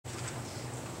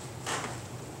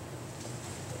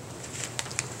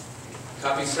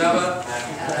Happy Sabbath.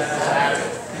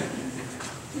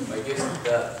 I guess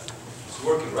that it's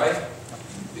working, right?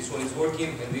 This one is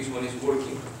working and this one is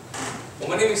working. Well,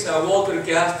 my name is Walter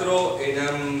Castro, and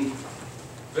I'm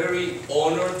very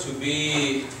honored to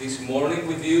be this morning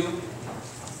with you.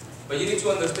 But you need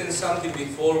to understand something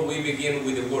before we begin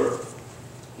with the word.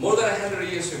 More than 100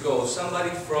 years ago, somebody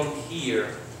from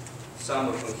here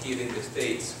in the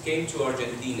States, came to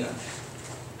Argentina.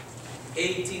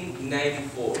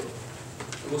 1894.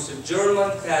 It was a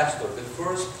German pastor, the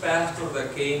first pastor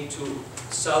that came to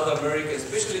South America,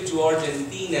 especially to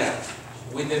Argentina,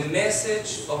 with the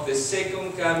message of the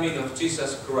second coming of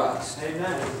Jesus Christ.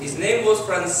 Amen. His name was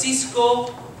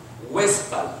Francisco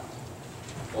Westphal,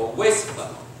 or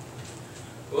Westphal.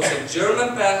 He was a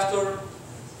German pastor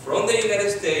from the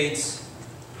United States,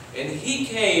 and he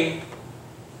came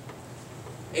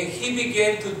and he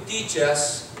began to teach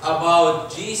us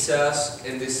about Jesus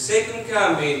and the second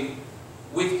coming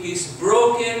with his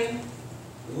broken,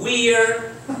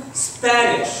 weird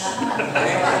Spanish.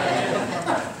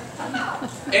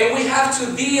 And we have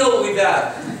to deal with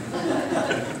that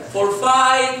for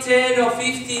 5, 10, or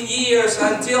 15 years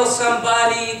until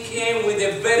somebody came with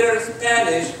a better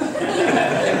Spanish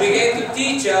and began to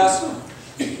teach us.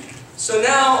 So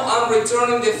now I'm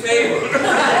returning the favor.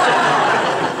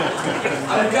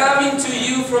 I'm coming to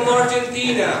you from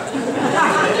Argentina,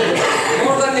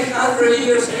 more than 100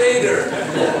 years later,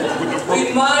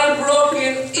 with my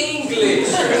broken English.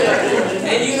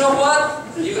 And you know what?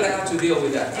 You're going to have to deal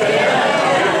with that.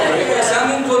 Because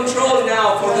I'm in control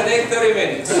now for the next 30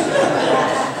 minutes.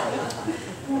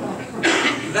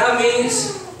 That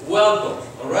means welcome,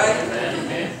 alright?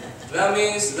 That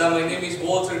means that my name is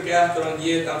Walter Castro, and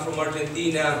yet I'm from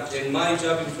Argentina, and my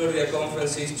job in Florida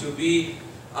Conference is to be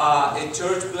a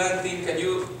church planting. Can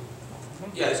you?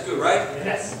 Yeah, it's good, right?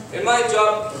 Yes. And my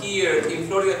job here in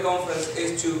Florida Conference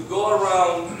is to go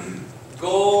around,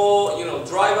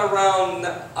 drive around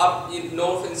up in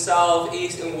north and south,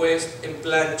 east and west, and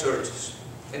plant churches.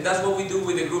 And that's what we do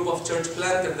with a group of church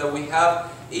planters that we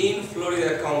have in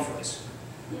Florida Conference.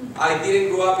 I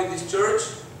didn't grow up in this church.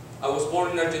 I was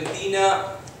born in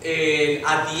Argentina, and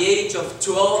at the age of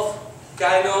 12,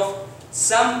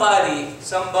 somebody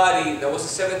that was a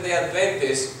Seventh-day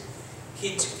Adventist,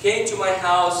 he came to my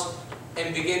house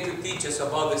and began to teach us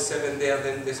about the Seventh-day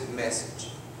Adventist message.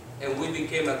 And we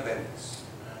became Adventists.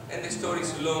 And the story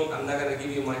is long. I'm not going to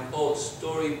give you my whole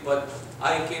story, but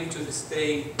I came to the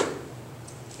state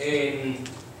and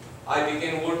I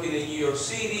began working in New York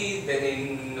City, then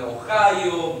in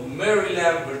Ohio,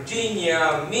 Maryland,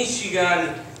 Virginia,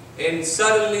 Michigan, and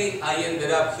suddenly I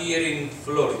ended up here in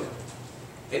Florida.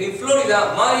 And in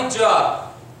Florida, my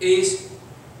job is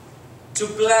to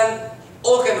plant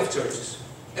all kinds of churches.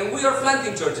 And we are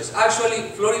planting churches. Actually,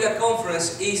 Florida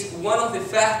Conference is one of the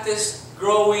fastest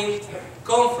growing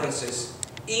conferences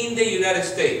in the United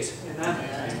States.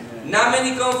 Not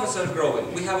many conferences are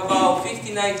growing. We have about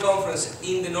 59 conferences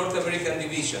in the North American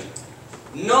division.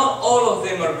 Not all of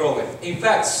them are growing. In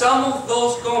fact, some of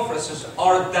those conferences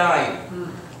are dying.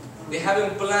 They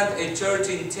haven't planted a church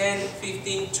in 10,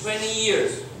 15, 20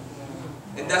 years.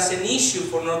 And that's an issue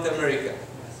for North America.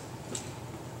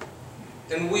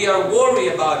 And we are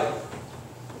worried about it.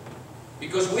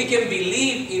 Because we can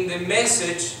believe in the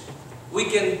message, we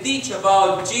can teach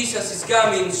about Jesus is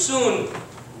coming soon,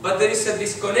 but there is a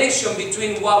disconnection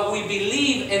between what we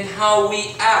believe and how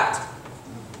we act.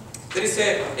 There is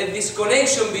a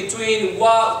disconnection between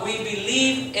what we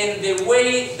believe and the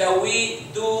way that we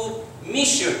do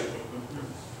mission.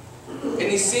 And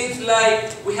it seems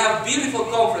like we have beautiful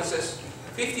conferences,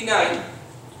 59,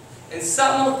 and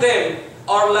some of them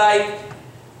are like,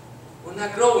 we're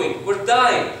not growing, we're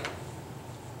dying.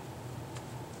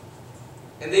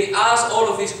 And they ask all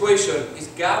of these questions. Is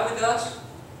God with us?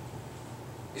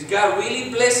 Is God really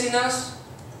blessing us?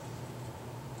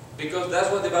 Because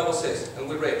that's what the Bible says, and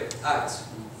we read Acts.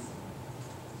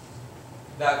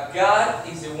 That God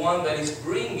is the one that is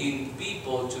bringing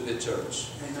people to the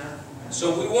church. Amen.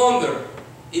 So we wonder,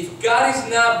 if God is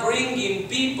not bringing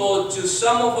people to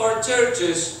some of our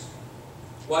churches,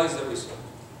 what is the reason?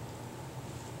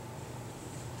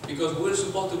 Because we're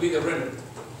supposed to be the remnant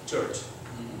church.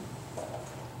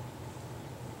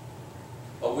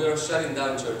 But we are shutting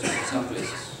down churches in some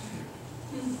places.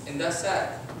 And that's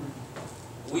sad.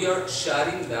 We are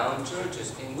shutting down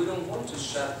churches, and we don't want to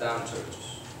shut down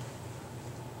churches.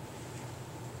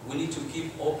 We need to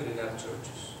keep opening up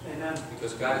churches. Amen.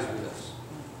 Because God is with us.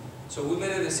 So we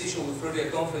made a decision with Florida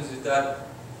Conference that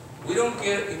we don't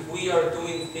care if we are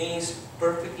doing things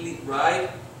perfectly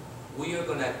right, we are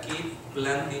going to keep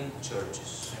planting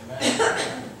churches.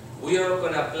 Amen. We are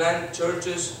going to plant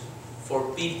churches for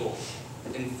people.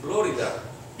 In Florida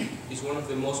is one of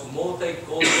the most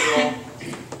multicultural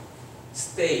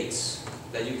states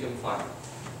that you can find.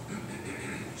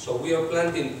 So we are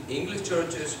planting English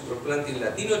churches, we're planting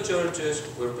Latino churches,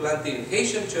 we're planting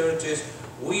Haitian churches,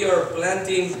 we are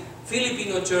planting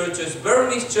Filipino churches,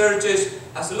 Burmese churches,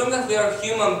 as long as they are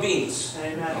human beings.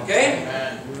 Amen. Okay?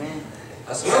 Amen.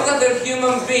 As long as they're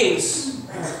human beings,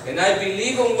 and I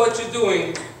believe on what you're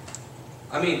doing,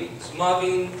 I mean,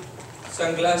 smuggling,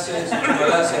 sunglasses,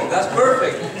 that's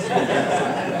perfect.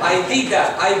 I did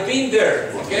that. I've been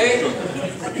there, okay?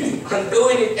 I'm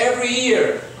doing it every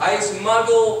year. I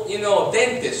smuggle,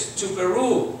 dentists to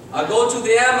Peru. I go to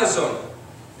the Amazon.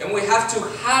 And we have to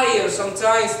hire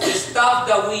sometimes the stuff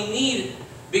that we need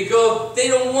because they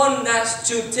don't want us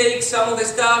to take some of the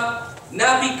stuff,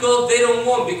 not because they don't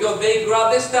want, because they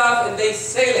grab the stuff and they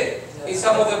sell it in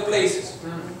some other places.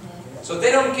 So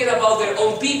they don't care about their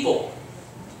own people.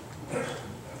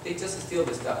 They just steal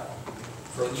the stuff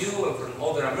from you and from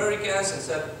other Americans and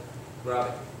said, grab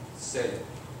it, sell it.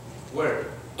 Where?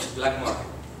 Black market.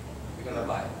 You're gonna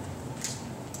buy it.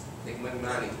 They make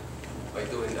money by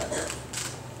doing that.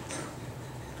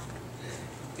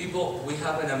 People, we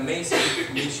have an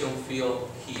amazing mission field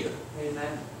here.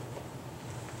 Amen.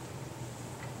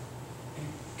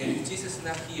 And if Jesus is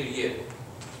not here yet,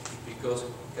 because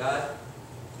God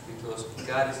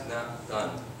is not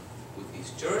done with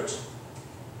His church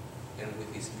and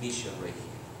with His mission right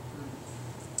here.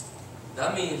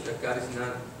 That means that God is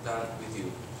not done with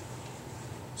you.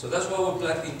 So that's why we're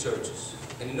planting churches.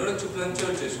 And in order to plant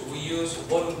churches, we use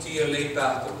volunteer lay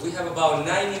pastors. We have about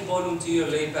 90 volunteer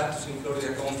lay pastors in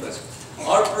Florida Conference.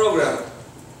 Our program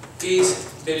is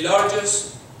the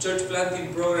largest church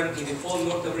planting program in the whole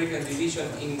North American division.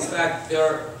 In fact,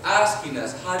 they're asking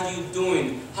us, how are you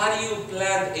doing? How do you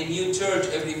plant a new church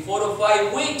every 4 to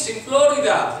 5 weeks in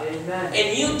Florida? Amen.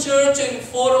 A new church in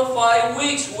 4 to 5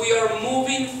 weeks. We are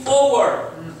moving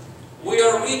forward. We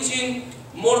are reaching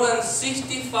more than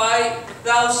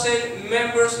 65,000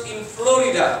 members in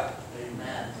Florida.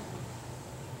 Amen.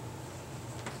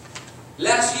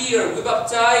 Last year, we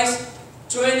baptized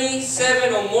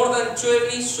 27 or more than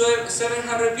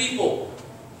 2,700 people.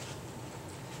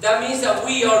 That means that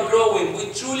we are growing.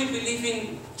 We truly believe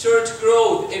in church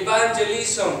growth,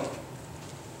 evangelism.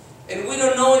 And we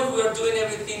don't know if we are doing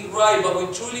everything right, but we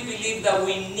truly believe that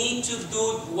we need to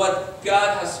do what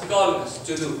God has called us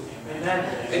to do. Amen.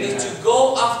 And it's to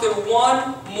go after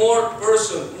one more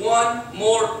person. One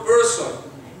more person.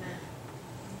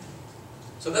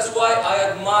 So that's why I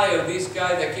admire this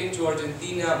guy that came to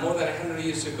Argentina more than 100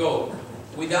 years ago.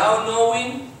 Without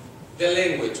knowing the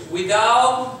language.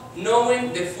 Without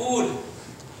knowing the food.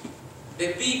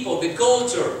 The people, the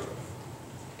culture.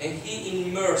 And he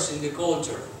immersed in the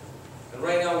culture. And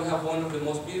right now we have one of the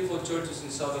most beautiful churches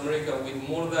in South America with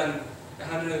more than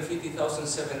 150,000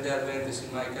 Seventh-day Adventists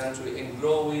in my country, and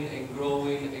growing and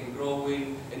growing and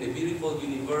growing, and a beautiful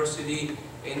university,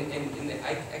 and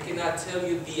I cannot tell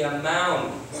you the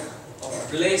amount of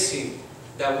blessing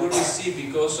that we receive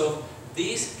because of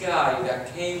this guy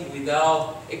that came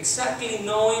without exactly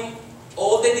knowing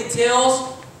all the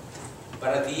details,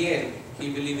 but at the end,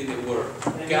 he believed in the Word.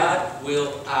 God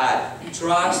will add.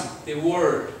 Trust the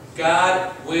Word.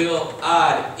 God will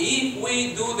add. If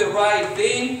we do the right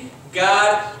thing,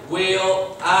 God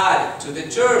will add to the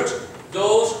church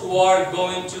those who are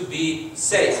going to be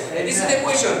saved. And this is the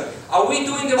question. Are we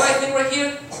doing the right thing right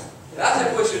here? That's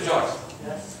the question, John.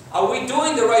 Yes. Are we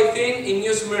doing the right thing in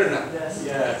New Smyrna? Yes.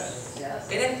 Yes. Yes.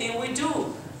 Anything we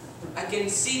do, I can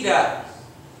see that.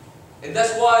 And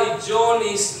that's why John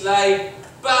is like,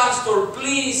 Pastor,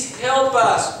 please help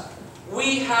us.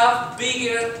 We have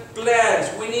bigger plans.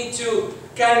 We need to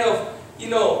kind of,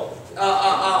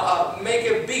 make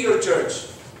a bigger church.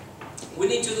 We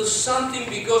need to do something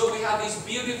because we have this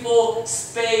beautiful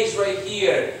space right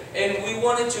here. And we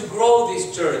wanted to grow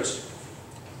this church.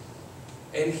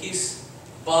 And he's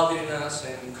bothering us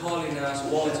and calling us,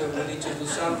 Walter, we need to do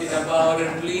something about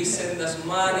it. Please send us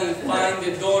money, find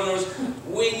the donors.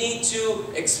 We need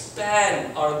to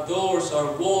expand our doors,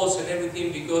 our walls and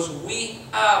everything because we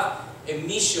have a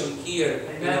mission here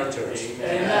in our church.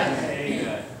 Amen.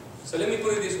 Amen. So let me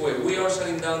put it this way. We are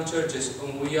shutting down churches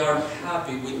and we are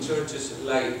happy with churches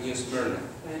like New Smyrna.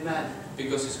 Amen.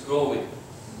 Because it's growing.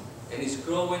 And it's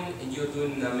growing and you're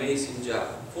doing an amazing job.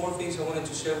 4 things I wanted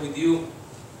to share with you.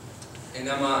 And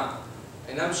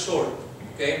I'm short,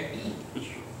 okay?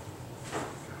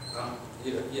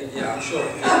 Yeah, I'm short.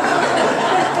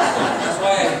 That's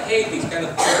why I hate this kind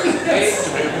of topic, okay?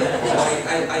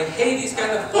 I hate this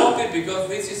kind of topic because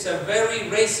this is a very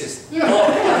racist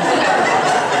talk.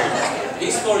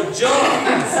 It's for John,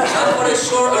 not for a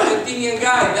short Argentinian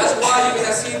guy. That's why you're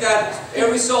gonna see that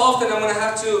every so often I'm gonna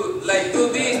have to like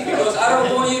do this, because I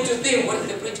don't want you to think, what is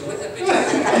the preacher? What is the preacher?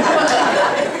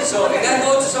 So, and I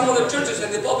go to some other churches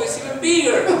and the pulpit is even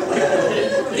bigger.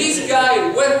 This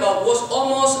guy, Westbrook, was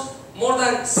almost more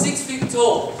than 6 feet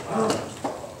tall.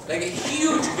 Like a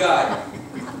huge guy.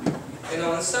 You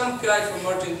know, and some guys from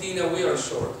Argentina, we are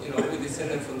short. You know, we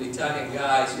descended from the Italian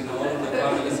guys, you know, all of my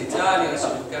family is Italian,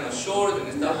 so we're kind of short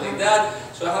and stuff like that.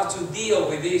 So I have to deal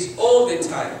with this all the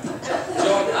time.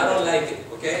 John, I don't like it,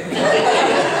 okay? You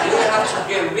have to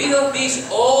get rid of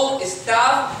this old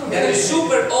stuff that is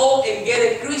super old and get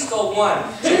a crystal one.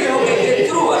 So you can get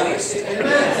through at least.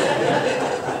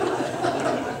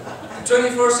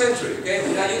 21st century, okay?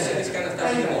 We're not using this kind of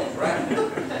stuff anymore, right?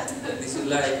 This is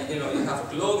like, you know, you have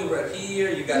clothing right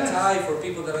here, you got tie for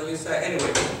people that are used to tie.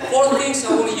 Anyway, 4 things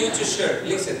I want you to share.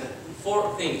 Listen,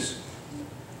 4 things.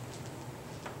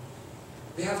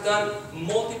 They have done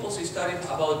multiple studies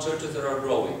about churches that are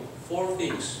growing. 4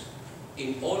 things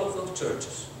in all of those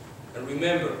churches. And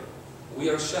remember, we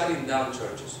are shutting down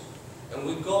churches. And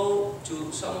we go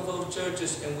to some of those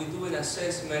churches and we do an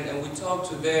assessment and we talk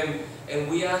to them and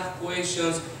we ask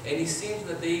questions, and it seems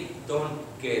that they don't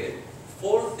get it.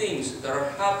 4 things that are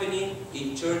happening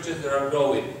in churches that are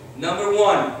growing. Number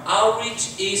 1,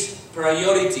 outreach is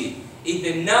priority. It's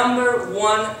the number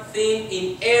 1 thing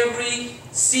in every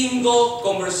single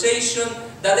conversation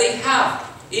that they have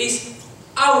is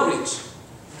outreach.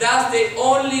 That's the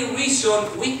only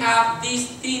reason we have this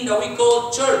thing that we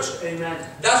call church. Amen.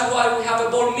 That's why we have a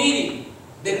board meeting.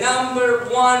 The number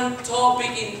 1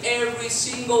 topic in every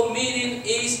single meeting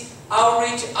is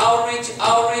outreach, outreach,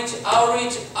 outreach,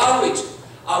 outreach, outreach.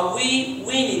 Are we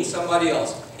winning somebody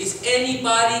else? Is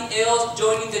anybody else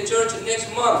joining the church next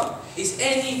month? Is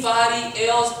anybody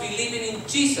else believing in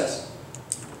Jesus?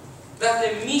 That's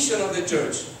the mission of the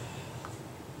church.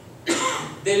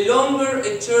 The longer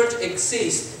a church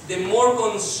exists, the more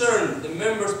concerned the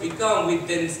members become with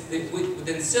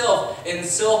themselves and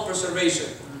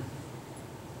self-preservation.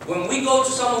 When we go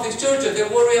to some of these churches, they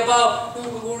worry about, no,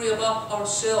 we worry about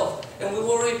ourselves, and we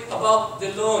worry about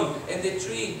the lawn, and the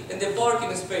tree, and the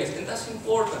parking space, and that's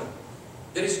important.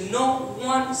 There is no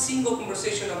one single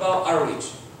conversation about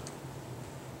outreach.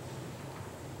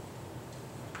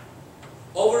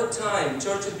 Over time,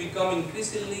 churches become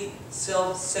increasingly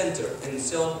self-centered and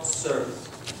self-served.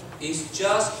 It's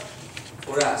just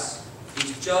for us.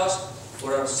 It's just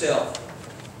for ourselves.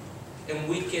 And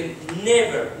we can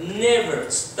never, never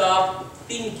stop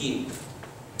thinking,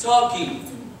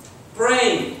 talking,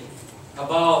 praying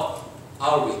about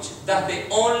outreach. That's the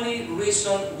only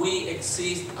reason we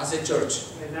exist as a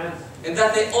church. Amen. And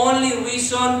that's the only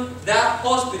reason that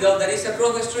hospital that is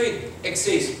across the street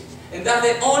exists. And that's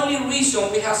the only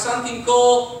reason we have something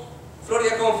called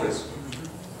Florida Conference.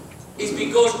 It's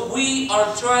because we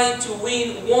are trying to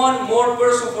win 1 more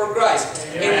person for Christ.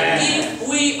 Amen. And if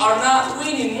we are not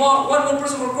winning 1 more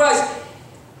person for Christ,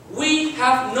 we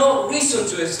have no reason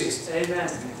to exist. Amen.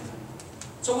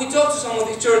 So we talk to some of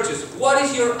these churches. What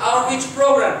is your outreach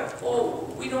program? Oh,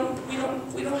 we don't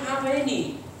have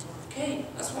any. Okay,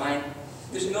 that's fine.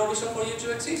 There's no reason for you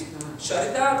to exist. Shut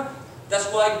it down. That's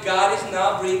why God is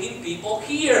now bringing people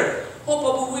here. Oh,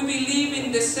 but we believe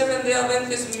in the Seventh-day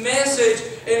Adventist message,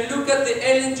 and look at the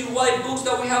Ellen G. White books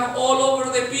that we have all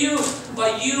over the pews,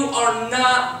 but you are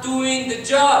not doing the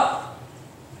job.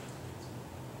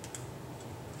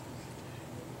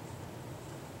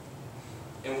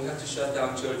 And we have to shut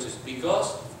down churches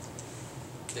because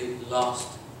they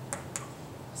lost.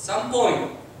 At some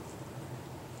point,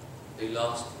 they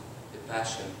lost the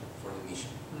passion for the mission.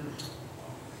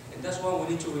 And that's why we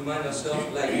need to remind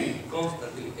ourselves, like,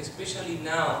 constantly, especially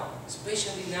now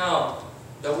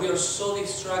that we are so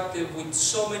distracted with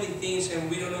so many things and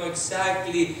we don't know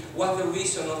exactly what the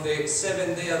reason of the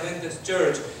Seventh-day Adventist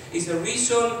Church is. The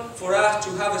reason for us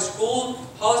to have a school,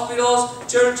 hospitals,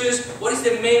 churches. What is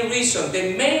the main reason?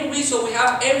 The main reason we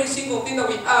have every single thing that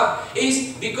we have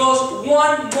is because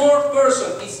 1 more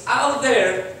person is out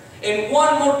there, and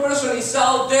 1 more person is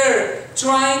out there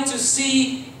trying to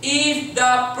see if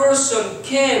that person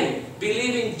can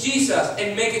believe in Jesus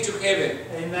and make it to heaven.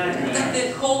 Amen. That's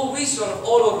the whole reason of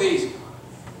all of this.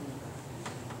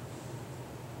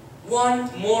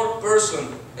 1 more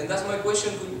person. And that's my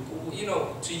question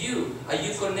to you. Are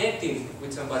you connecting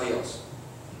with somebody else?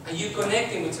 Are you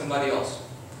connecting with somebody else?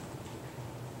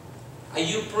 Are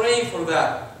you praying for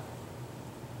that?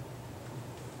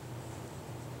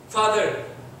 Father,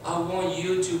 I want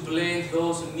you to bless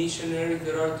those missionaries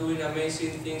that are doing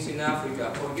amazing things in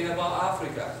Africa. Forget about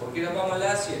Africa. Forget about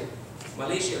Malaysia.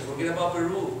 Forget about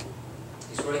Peru.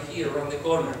 It's right here, around the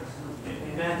corner.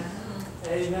 Amen.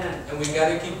 Amen. And we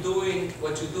gotta keep doing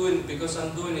what you're doing, because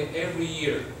I'm doing it every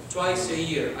year, twice a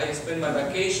year. I spend my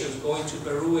vacations going to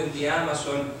Peru and the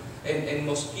Amazon, and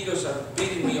mosquitoes are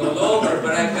beating me all over,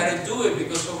 but I gotta do it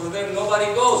because over there nobody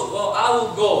goes. Well, I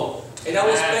will go, and I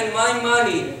will spend my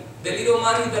money, the little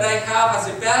money that I have as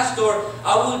a pastor.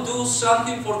 I will do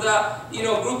something for that,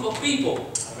 group of people.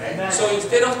 Amen. So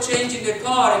instead of changing the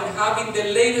car and having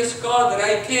the latest car that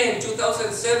I can,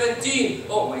 2017,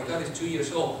 oh my God, it's 2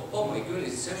 years old. Oh my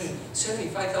goodness,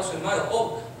 75,000 miles.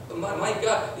 Oh my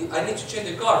God, I need to change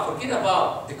the car. Forget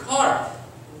about the car.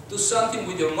 Do something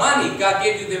with your money. God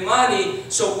gave you the money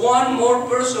so one more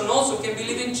person also can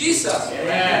believe in Jesus.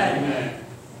 Amen.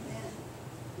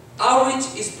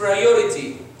 Outreach is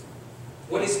priority.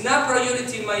 When it's not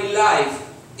priority in my life,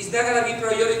 it's not going to be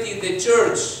priority in the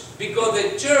church. Because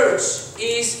the church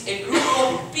is a group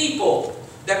of people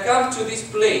that come to this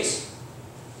place.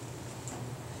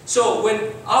 So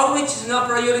when outreach is not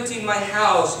priority in my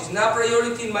house, it's not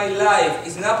priority in my life,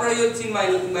 it's not priority in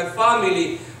my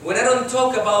family, when I don't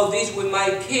talk about this with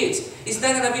my kids, it's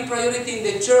not going to be priority in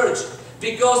the church.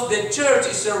 Because the church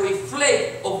is a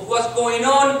reflect of what's going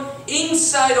on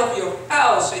inside of your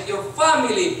house and your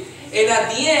family. And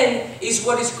at the end is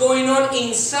what is going on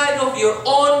inside of your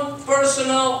own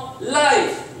personal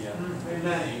life. Yeah.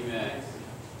 Amen. Amen.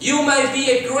 You might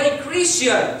be a great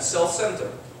Christian,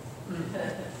 self-centered,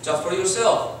 just for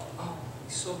yourself. Oh,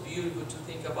 it's so beautiful to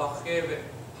think about heaven.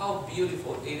 How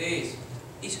beautiful it is.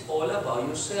 It's all about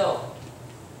yourself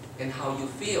and how you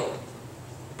feel.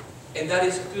 And that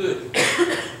is good.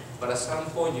 But at some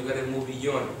point you gotta move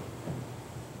beyond.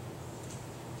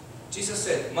 Jesus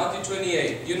said, Matthew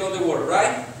 28, you know the word,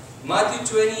 right? Matthew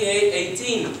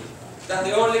 28:18. That's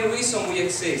the only reason we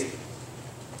exist.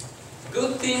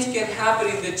 Good things can happen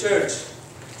in the church.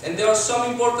 And there are some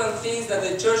important things that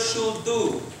the church should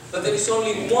do. But there is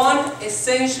only one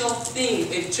essential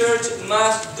thing a church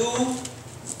must do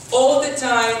all the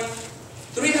time,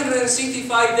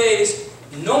 365 days,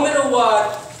 no matter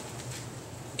what,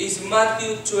 is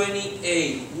Matthew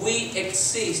 28. We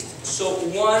exist so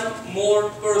one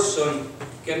more person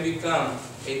can become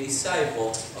a disciple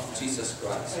of Jesus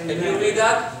Christ. Amen. Can you read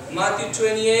that? Matthew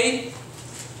 28,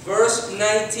 verse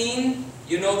 19.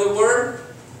 You know the word?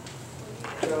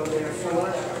 Go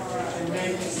therefore and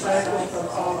make disciples of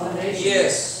all the nations.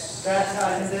 Yes.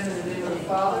 Baptizing them in the name of the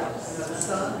Father, and of the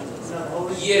Son, and of the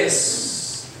Holy Spirit.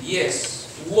 Yes. Yes.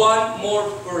 One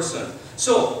more person.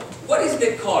 So, what is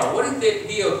the car? What is the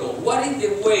vehicle? What is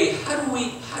the way? How do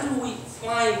we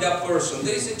find that person?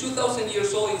 There is a 2,000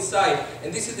 years old inside,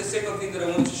 and this is the second thing that I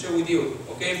want to share with you.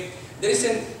 Okay, there is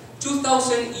a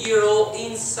 2,000-year-old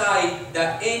inside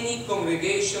that any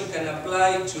congregation can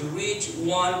apply to reach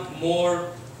one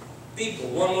more people,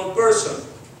 one more person.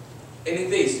 And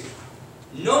it is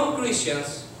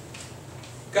non-Christians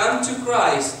come to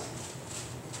Christ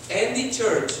and the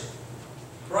church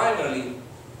primarily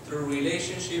through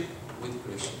relationship with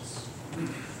Christians.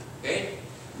 Okay?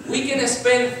 We can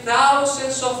spend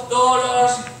thousands of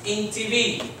dollars in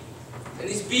TV. And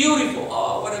it's beautiful.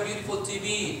 Oh, what a beautiful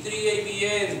TV. 3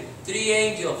 ABN, 3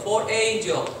 angel, 4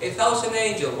 angel, 1,000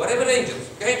 angel, whatever angels,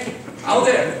 okay? Out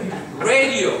there.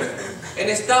 Radio and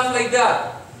stuff like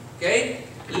that. Okay?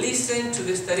 Listen to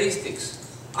the statistics.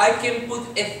 I can put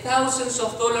thousands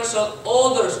of dollars that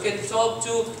others can talk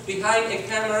to behind a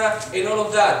camera and all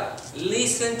of that.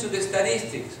 Listen to the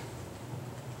statistics.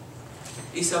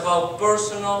 It's about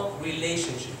personal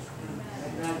relationship.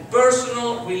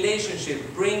 Personal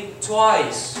relationship bring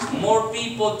twice more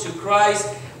people to Christ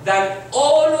than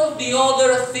all of the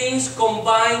other things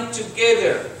combined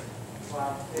together.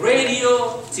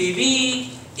 Radio,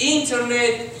 TV,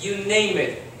 internet, you name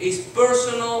it. It's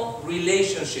personal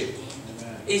relationship.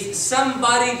 It's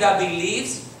somebody that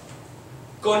believes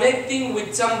connecting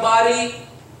with somebody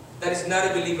that is not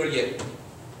a believer yet.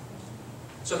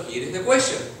 So here is the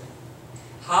question.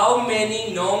 How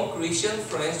many non-Christian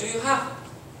friends do you have?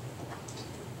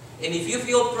 And if you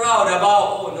feel proud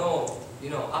about, oh no,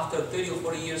 after 30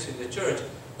 or 40 years in the church,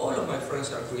 all of my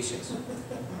friends are Christians.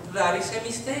 That is a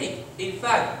mistake. In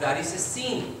fact, that is a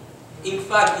sin. In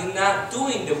fact, you're not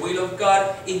doing the will of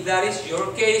God if that is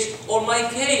your case or my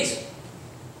case.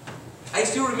 I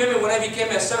still remember when I became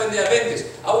a Seventh-day Adventist,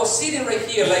 I was sitting right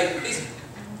here, like these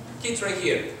kids right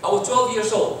here. I was 12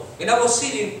 years old, and I was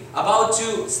sitting about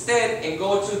to stand and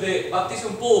go to the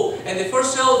baptism pool, and the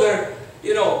first elder,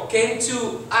 came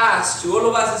to us, to all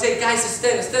of us, and said, guys,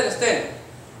 stand.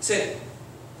 Said,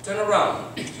 turn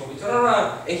around. So we turn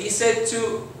around, and he said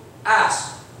to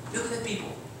us, look at the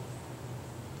people.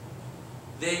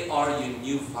 They are your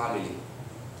new family.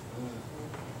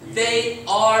 They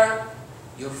are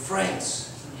your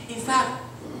friends. In fact,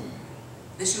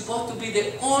 they're supposed to be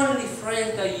the only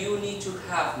friends that you need to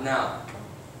have now.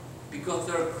 Because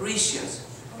they're Christians.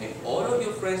 And all of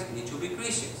your friends need to be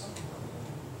Christians.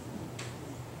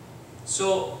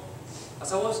 So,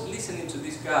 as I was listening to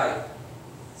this guy,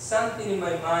 something in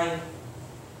my mind,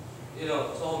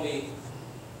 told me,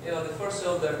 the first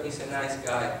elder is a nice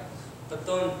guy, but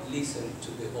don't listen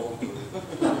to the old dude.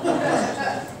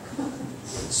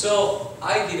 So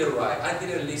I did it right. I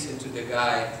didn't listen to the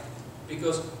guy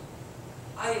because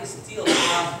I still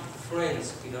have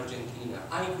friends in Argentina.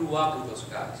 I grew up with those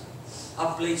guys. I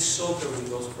played soccer with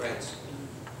those friends.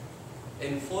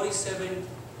 And 47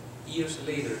 years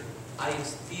later, I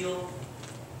still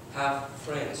have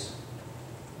friends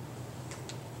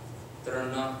that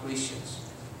are not Christians.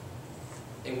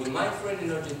 And when my friend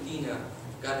in Argentina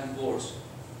got divorced,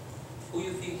 who do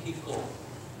you think he called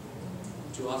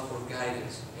to ask for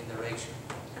guidance and direction?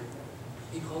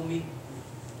 He called me,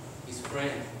 his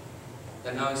friend,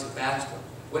 that now is a pastor.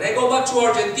 When I go back to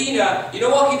Argentina, you know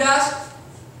what he does?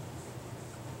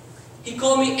 He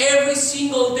called me every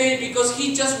single day because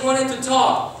he just wanted to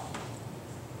talk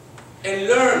and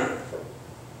learn.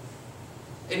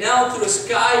 And now through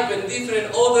Skype and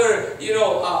different other,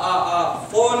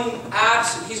 phone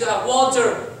apps, he said,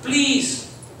 Walter,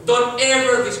 please don't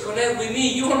ever disconnect with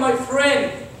me. You are my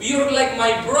friend. You're like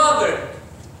my brother.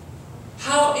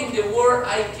 How in the world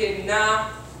I can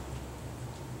now,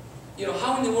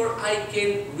 how in the world I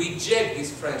can reject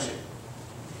this friendship?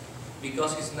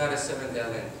 Because he's not a Seventh-day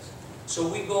Adventist. So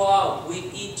we go out, we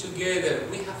eat together,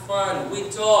 we have fun, we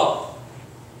talk.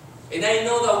 And I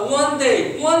know that one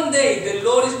day, the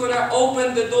Lord is going to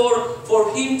open the door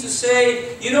for him to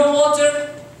say, you know,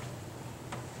 Walter,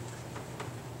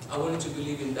 I want you to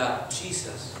believe in that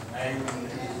Jesus.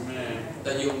 Amen.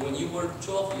 That when you were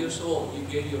 12 years old, you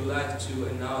gave your life to,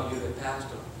 and now you're a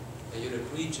pastor, and you're a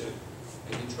preacher,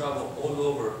 and you travel all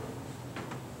over.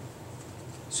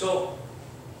 So,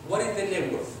 what is the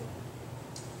network?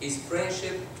 It's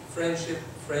friendship, friendship,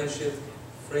 friendship,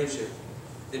 friendship.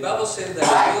 The Bible says that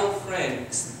a real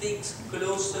friend sticks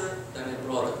closer than a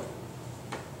brother.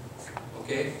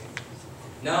 Okay?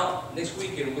 Now, next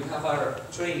weekend we have our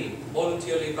training,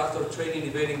 volunteer pastor training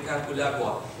event in Cancun.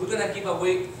 We're going to give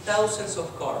away thousands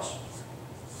of cars.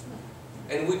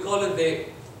 And we call it the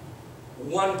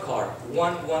one card,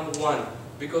 111,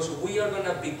 because we are going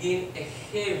to begin a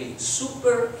heavy,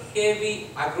 super heavy,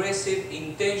 aggressive,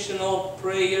 intentional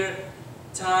prayer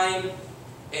time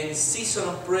and season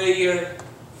of prayer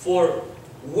for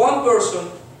one person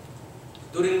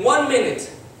during 1 minute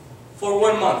for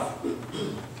 1 month.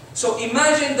 So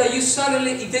imagine that you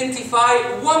suddenly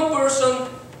identify one person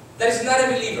that is not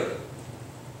a believer.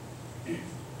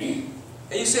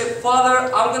 And you say,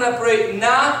 Father, I'm going to pray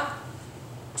now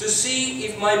to see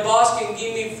if my boss can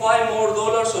give me $5 more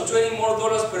or $20 more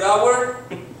per hour,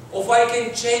 or if I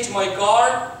can change my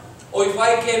car, or if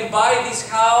I can buy this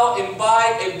house and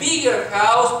buy a bigger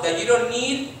house that you don't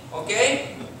need,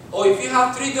 okay? Or if you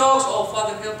have 3 dogs, oh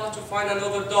Father, help us to find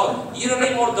another dog. You don't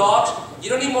need more dogs, you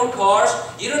don't need more cars,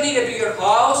 you don't need a bigger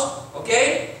house,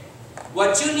 okay?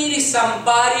 What you need is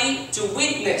somebody to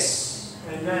witness.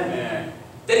 Amen.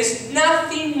 There is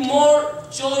nothing more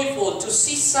joyful to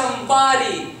see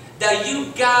somebody that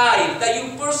you guide, that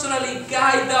you personally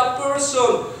guide that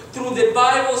person through the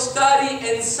Bible study,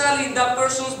 and suddenly that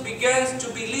person begins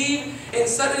to believe, and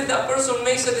suddenly that person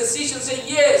makes a decision, say,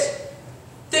 yes,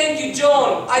 thank you,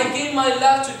 John, I gave my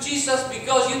life to Jesus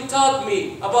because you taught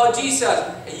me about Jesus.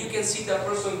 And you can see that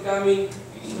person coming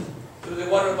to the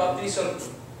water baptism.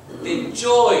 The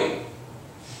joy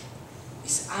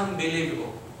is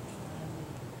unbelievable.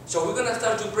 So we're going to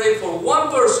start to pray for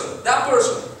one person, that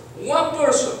person, one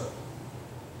person,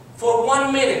 for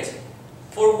 1 minute,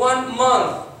 for 1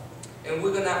 month. And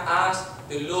we're going to ask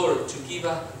the Lord to give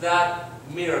us that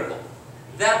miracle.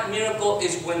 That miracle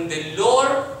is when the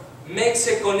Lord makes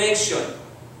a connection.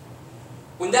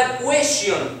 When that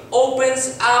question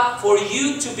opens up for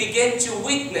you to begin to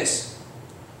witness.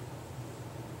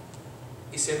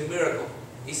 It's a miracle.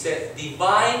 It's a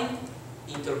divine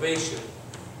intervention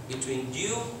between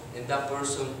you and that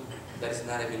person that is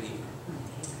not a believer.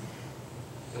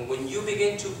 And when you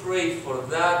begin to pray for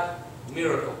that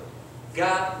miracle,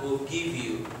 God will give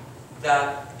you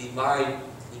that divine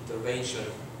intervention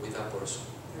with that person.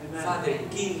 Amen. Father,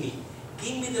 give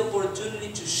me the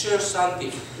opportunity to share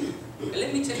something. And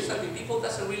let me tell you something, people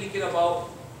doesn't really care about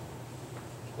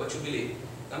what you believe.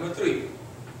 Number 3,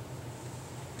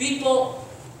 People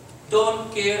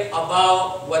don't care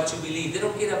about what you believe. They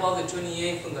don't care about the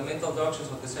 28 fundamental doctrines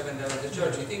of the Seventh-day Adventist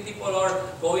Church. You think people are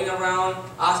going around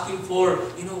asking for,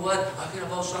 you know what, I hear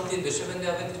about something, the Seventh-day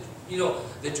Adventist, you know,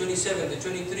 the 27, the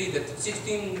 23, the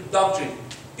 16 doctrine.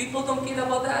 People don't care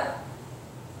about that.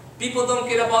 People don't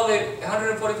care about the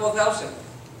 144,000.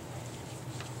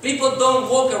 People don't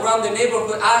walk around the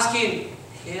neighborhood asking,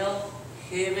 hell,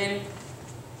 heaven,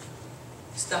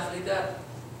 stuff like that.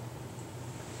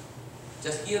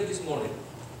 Just here this morning,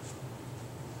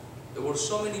 there were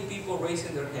so many people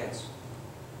raising their hands.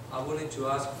 I wanted to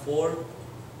ask for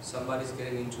somebody's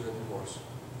getting into a divorce.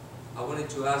 I wanted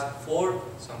to ask for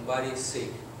somebody's sick.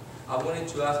 I wanted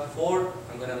to ask for,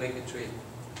 I'm going to make a trade.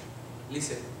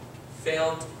 Listen,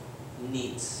 felt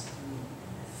needs.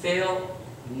 Felt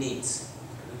needs.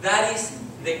 That is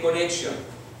the connection.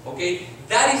 Okay?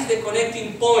 That is the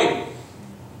connecting point.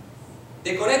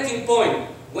 The connecting point.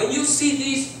 When you see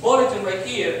this bulletin right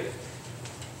here,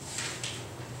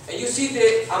 and you see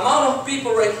the amount of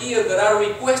people right here that are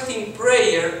requesting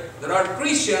prayer, that are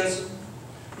Christians,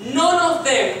 none of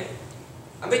them,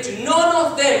 I bet you, none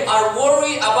of them are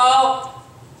worried about,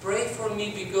 pray for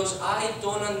me because I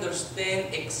don't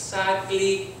understand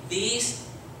exactly this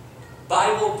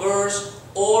Bible verse,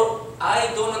 or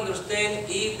I don't understand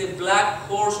if the black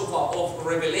horse of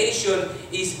Revelation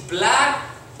is black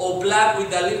or black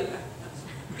with a little.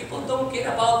 People don't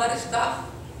care about that stuff.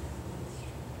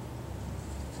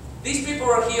 These people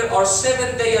are here are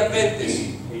Seventh-day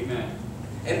Adventists. Amen.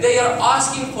 And they are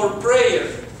asking for prayer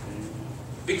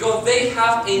because they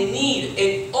have a need,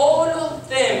 and all of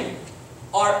them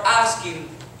are asking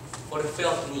for a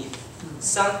felt need.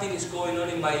 Something is going on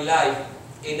in my life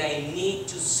and I need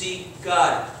to see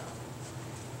God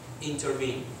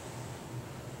intervene.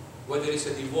 Whether it's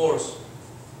a divorce,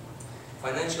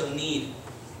 financial need,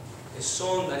 a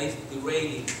son that is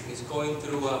derailing, is going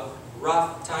through a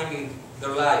rough time in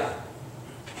their life.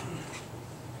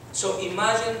 So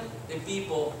imagine the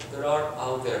people that are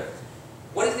out there.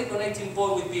 What is the connecting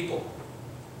point with people?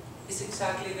 It's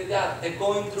exactly that. They're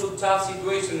going through tough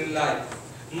situations in life.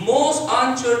 Most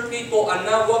unchurched people are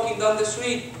now walking down the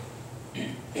street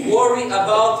worrying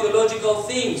about theological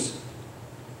things.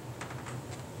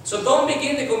 So don't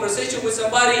begin the conversation with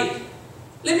somebody.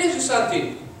 Let me ask you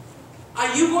something.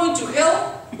 Are you going to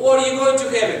hell or are you going to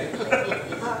heaven?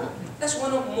 That is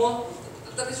one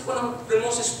of the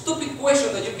most stupid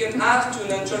questions that you can ask to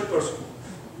an unchurched person.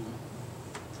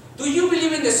 Do you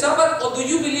believe in the Sabbath or do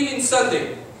you believe in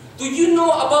Sunday? Do you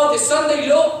know about the Sunday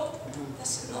law?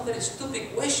 That's another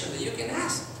stupid question that you can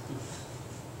ask.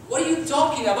 What are you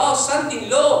talking about, Sunday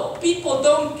law? People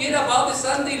don't care about the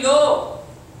Sunday law.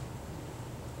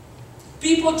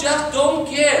 People just don't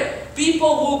care.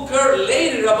 People who care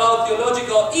later about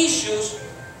theological issues,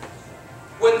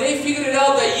 when they figure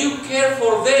out that you care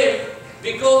for them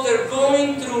because they're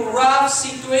going through rough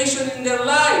situations in their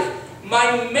life.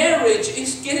 My marriage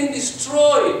is getting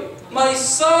destroyed. My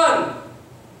son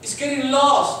is getting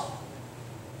lost.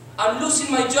 I'm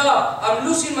losing my job. I'm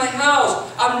losing my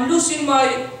house. I'm losing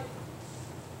my...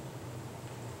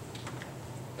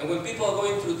 And when people are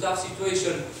going through tough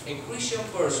situations, a Christian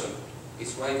person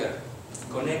is right there,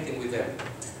 connecting with them.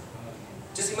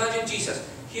 Just imagine Jesus.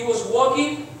 He was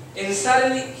walking and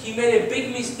suddenly he made a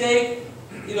big mistake,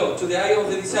 to the eye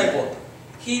of the disciple.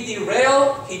 He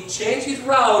derailed, he changed his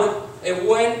route and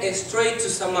went straight to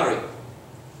Samaria.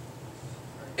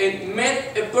 And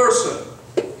met a person.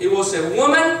 It was a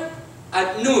woman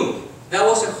at noon. That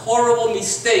was a horrible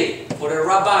mistake for a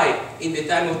rabbi in the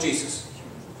time of Jesus.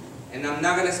 And I'm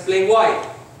not going to explain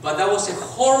why, but that was a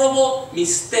horrible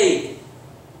mistake.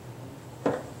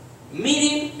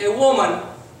 Meeting a woman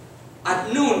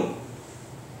at noon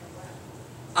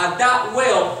at that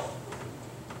well,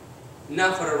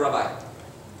 not for a rabbi.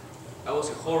 That was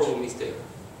a horrible mistake.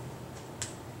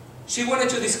 She wanted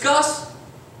to discuss,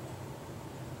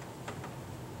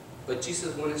 but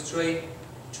Jesus went straight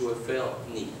to a felt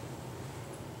need.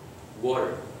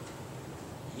 Water.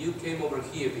 You came over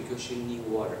here because you need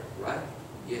water, right?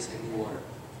 Yes, I need water.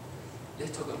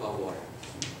 Let's talk about water.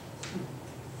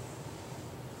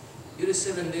 You're a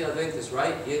Seventh-day Adventist,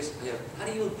 right? Yes, I am. How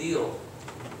do you deal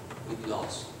with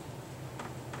loss?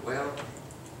 Well,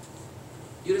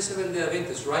 you're a Seventh-day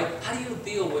Adventist, right? How do you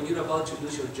deal when you're about to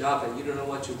lose your job and you don't know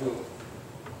what to do?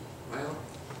 Well,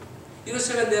 you're a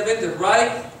Seventh-day Adventist,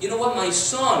 right? You know what? My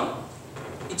son,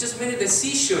 he just made a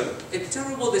decision, a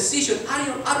terrible decision. I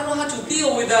don't know how to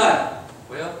deal with that.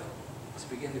 Well, let's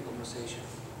begin the conversation.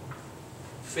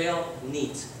 Felt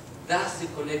needs. That's the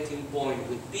connecting point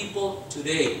with people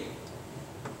today.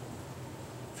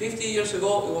 50 years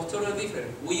ago, it was totally different.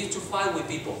 We used to fight with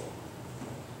people.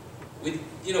 We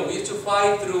used to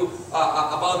fight through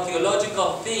about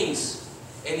theological things.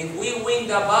 And if we win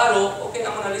that battle, okay,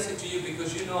 I'm going to listen to you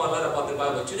because you know a lot about the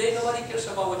Bible. Today, nobody cares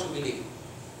about what you believe.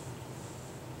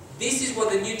 This is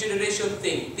what the new generation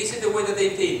thinks. This is the way that they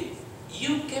think.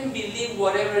 You can believe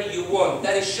whatever you want.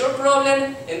 That is your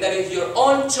problem, and that is your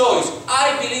own choice.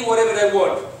 I believe whatever I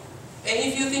want. And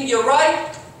if you think you're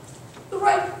right, you're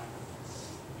right.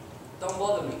 Don't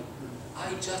bother me. I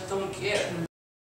just don't care.